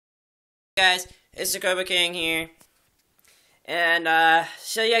Guys, it's the Cobra King here, and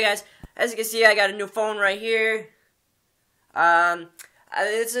so yeah guys, as you can see I got a new phone right here.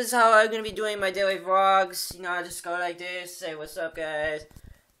 This is how I'm gonna be doing my daily vlogs. You know, I just go like this, say what's up guys.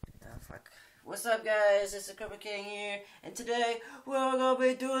 Oh fuck. What's up guys, it's the Cobra King here, and today we're gonna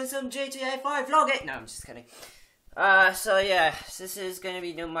be doing some GTA 5 vlogging. No, I'm just kidding. So yeah, this is gonna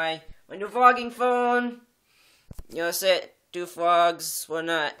be my new vlogging phone. You know, sit, do vlogs,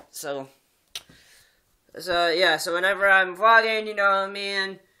 whatnot, so yeah, so whenever I'm vlogging, you know, me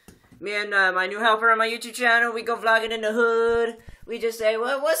and my new helper on my YouTube channel, we go vlogging in the hood. We just say,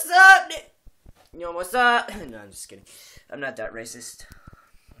 well, what's up? You know, what's up? No, I'm just kidding. I'm not that racist.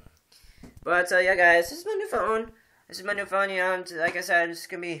 But, yeah, guys, this is my new phone. This is my new phone, you know, like I said, I'm just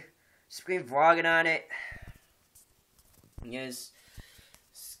gonna be vlogging on it. Just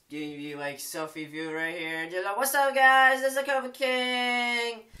give you, like, selfie view right here. Just like, what's up, guys? This is the Cobra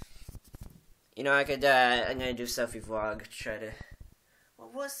King. You know, I could, I'm gonna do selfie vlog, try to, well,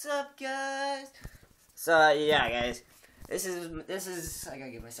 what's up, guys? So, yeah, guys, this is, I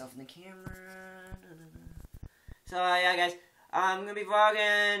gotta get myself in the camera. So, yeah, guys, I'm gonna be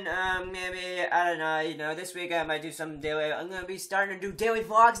vlogging, maybe, I don't know, you know, this week I might do some daily, I'm gonna be starting to do daily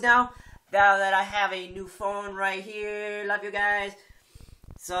vlogs now that I have a new phone right here. Love you guys.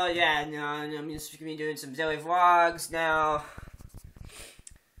 So, yeah, you know, I'm just gonna be doing some daily vlogs now.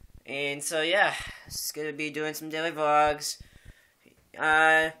 And so, yeah, it's gonna be doing some daily vlogs.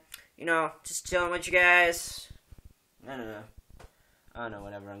 You know, just chilling with you guys. I don't know,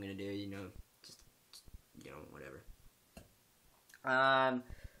 whatever I'm gonna do, you know, just you know, whatever.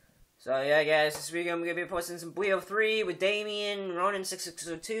 So yeah, guys, this week I'm gonna be posting some BO3 with Damien,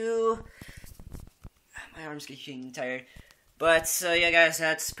 Ronin6602. My arm's getting tired. But, so yeah, guys,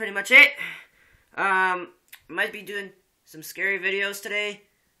 that's pretty much it. Might be doing some scary videos today.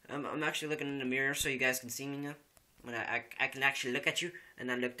 I'm actually looking in the mirror so you guys can see me now. When I can actually look at you, and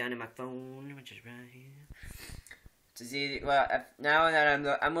I look down at my phone, which is right here. It's easy. Well, now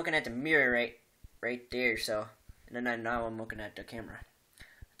that I'm looking at the mirror right there, so, and then now I'm looking at the camera.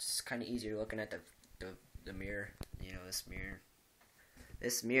 It's kind of easier looking at the mirror. You know,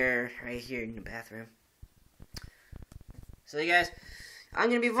 this mirror right here in the bathroom. So, you guys, I'm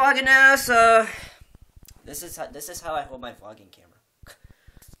gonna be vlogging now. So, this is how I hold my vlogging camera.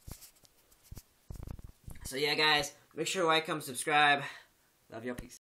 So yeah, guys, make sure to like, comment, subscribe. Love y'all, peace.